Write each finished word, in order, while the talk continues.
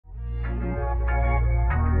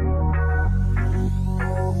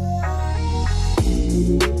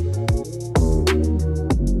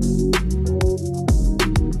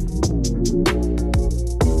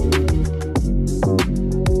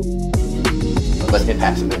let's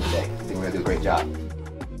impact some good today. I think we're gonna do a great job.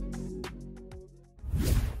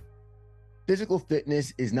 Physical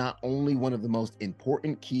fitness is not only one of the most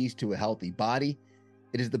important keys to a healthy body,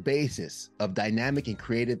 it is the basis of dynamic and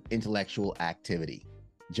creative intellectual activity.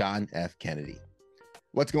 John F. Kennedy.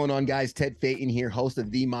 What's going on, guys? Ted Phaeton here, host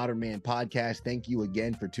of the Modern Man podcast. Thank you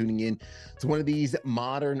again for tuning in to one of these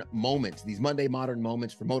modern moments, these Monday modern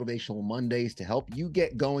moments for Motivational Mondays to help you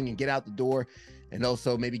get going and get out the door, and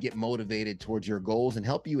also maybe get motivated towards your goals and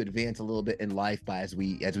help you advance a little bit in life by as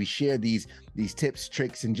we share these tips,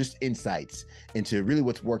 tricks, and just insights into really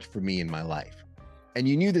what's worked for me in my life. And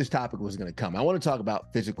you knew this topic was going to come. I want to talk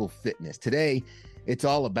about physical fitness. Today, it's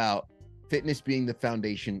all about fitness being the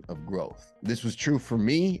foundation of growth. This was true for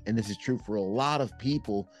me, and this is true for a lot of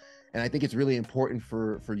people. And I think it's really important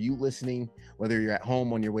for you listening, whether you're at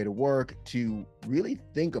home on your way to work, to really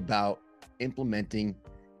think about implementing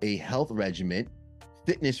a health regimen,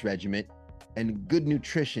 fitness regimen, and good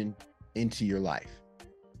nutrition into your life.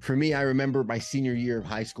 For me, I remember my senior year of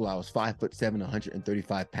high school, I was 5'7",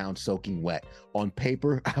 135 pounds soaking wet. On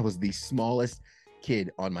paper, I was the smallest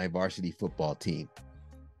kid on my varsity football team.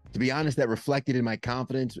 To be honest, that reflected in my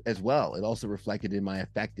confidence as well. It also reflected in my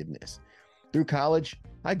effectiveness. Through college,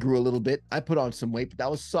 I grew a little bit. I put on some weight, but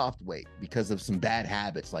that was soft weight because of some bad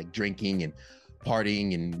habits like drinking and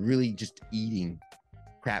partying and really just eating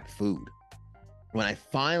crap food. When I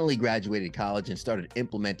finally graduated college and started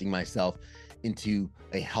implementing myself into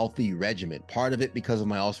a healthy regimen, part of it because of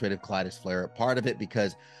my ulcerative colitis flare, part of it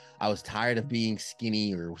because I was tired of being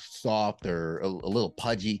skinny or soft or a little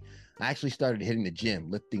pudgy, I actually started hitting the gym,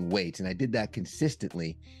 lifting weights, and I did that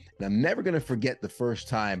consistently. And I'm never going to forget the first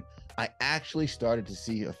time I actually started to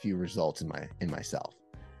see a few results in myself.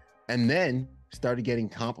 And then started getting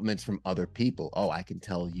compliments from other people. Oh, I can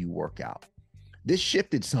tell you work out. This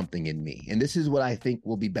shifted something in me. And this is what I think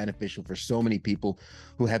will be beneficial for so many people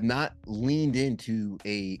who have not leaned into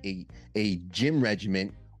a gym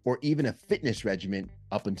regimen or even a fitness regimen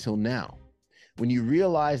up until now. When you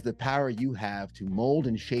realize the power you have to mold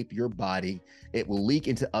and shape your body, it will leak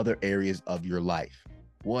into other areas of your life.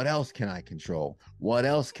 What else can I control? What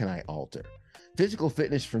else can I alter? Physical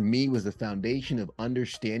fitness for me was the foundation of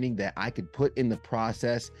understanding that I could put in the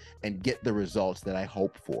process and get the results that I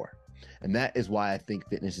hope for. And that is why I think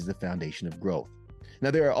fitness is the foundation of growth.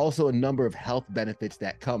 Now, there are also a number of health benefits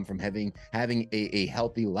that come from having a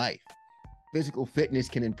healthy life. Physical fitness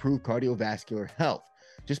can improve cardiovascular health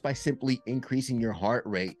just by simply increasing your heart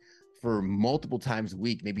rate for multiple times a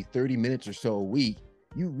week, maybe 30 minutes or so a week.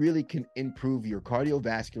 You really can improve your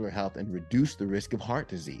cardiovascular health and reduce the risk of heart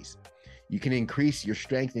disease. You can increase your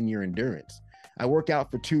strength and your endurance. I work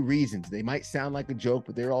out for two reasons. They might sound like a joke,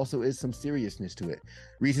 but there also is some seriousness to it.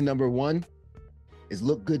 Reason number one is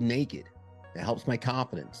look good naked. That helps my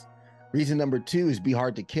confidence. Reason number two is be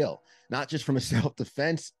hard to kill, not just from a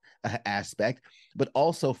self-defense aspect, but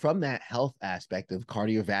also from that health aspect of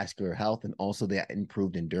cardiovascular health and also that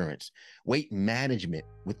improved endurance. Weight management.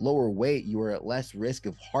 With lower weight, you are at less risk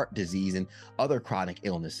of heart disease and other chronic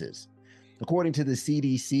illnesses. According to the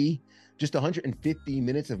CDC, just 150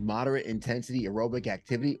 minutes of moderate intensity aerobic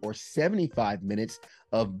activity or 75 minutes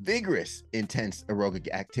of vigorous intense aerobic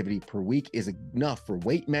activity per week is enough for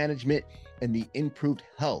weight management and the improved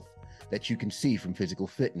health that you can see from physical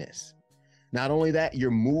fitness. Not only that,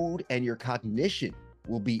 your mood and your cognition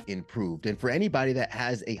will be improved. And for anybody that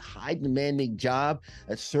has a high demanding job,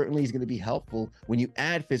 that certainly is going to be helpful when you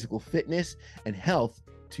add physical fitness and health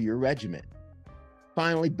to your regimen.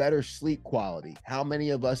 Finally, better sleep quality. How many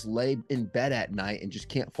of us lay in bed at night and just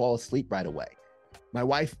can't fall asleep right away? My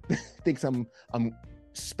wife thinks I'm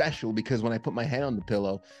special because when I put my head on the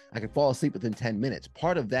pillow, I can fall asleep within 10 minutes.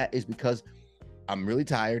 Part of that is because I'm really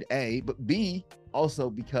tired, A, but B, also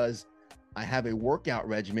because I have a workout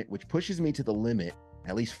regimen which pushes me to the limit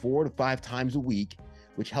at least 4 to 5 times a week,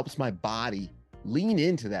 which helps my body lean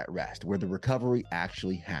into that rest where the recovery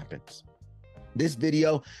actually happens. This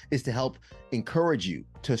video is to help encourage you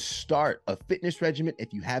to start a fitness regimen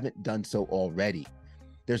if you haven't done so already.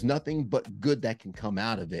 There's nothing but good that can come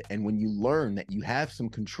out of it. And when you learn that you have some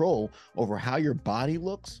control over how your body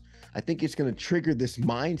looks, I think it's going to trigger this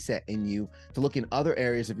mindset in you to look in other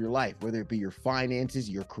areas of your life, whether it be your finances,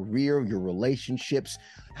 your career, your relationships.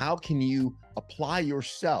 How can you apply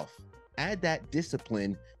yourself, add that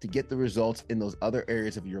discipline to get the results in those other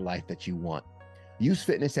areas of your life that you want? Use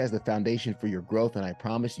fitness as the foundation for your growth, and I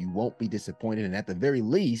promise you won't be disappointed. And at the very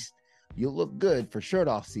least, you'll look good for shirt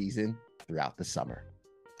off season throughout the summer.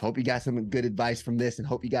 Hope you got some good advice from this and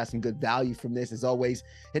hope you got some good value from this. As always,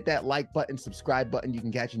 hit that like button, subscribe button. You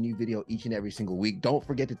can catch a new video each and every single week. Don't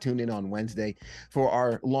forget to tune in on Wednesday for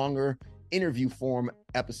our longer interview form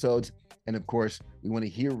episodes. And of course, we want to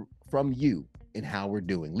hear from you and how we're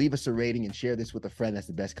doing. Leave us a rating and share this with a friend. That's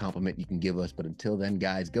the best compliment you can give us. But until then,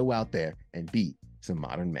 guys, go out there and be some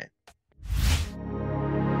modern men.